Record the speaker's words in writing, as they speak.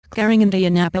caring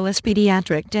Indianapolis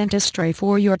pediatric dentistry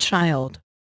for your child.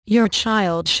 Your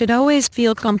child should always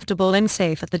feel comfortable and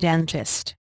safe at the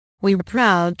dentist. We're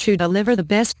proud to deliver the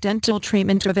best dental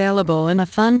treatment available in a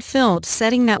fun-filled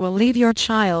setting that will leave your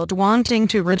child wanting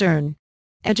to return.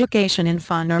 Education and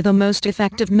fun are the most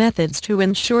effective methods to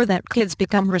ensure that kids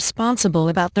become responsible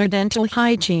about their dental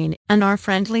hygiene, and our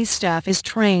friendly staff is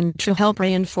trained to help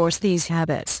reinforce these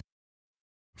habits.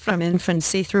 From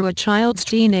infancy through a child's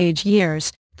teenage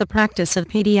years, the practice of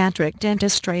pediatric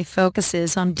dentistry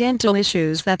focuses on dental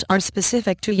issues that are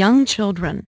specific to young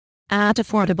children. At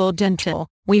Affordable Dental,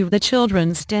 we're the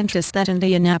children's dentist that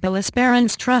Indianapolis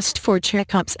parents trust for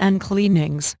checkups and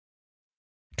cleanings.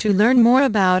 To learn more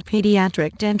about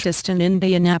pediatric dentist in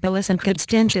Indianapolis and kids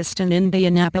dentist in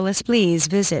Indianapolis, please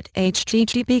visit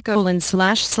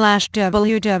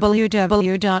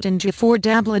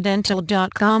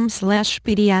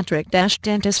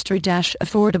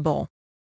http://www.india4dabladental.com/pediatric-dentistry-affordable.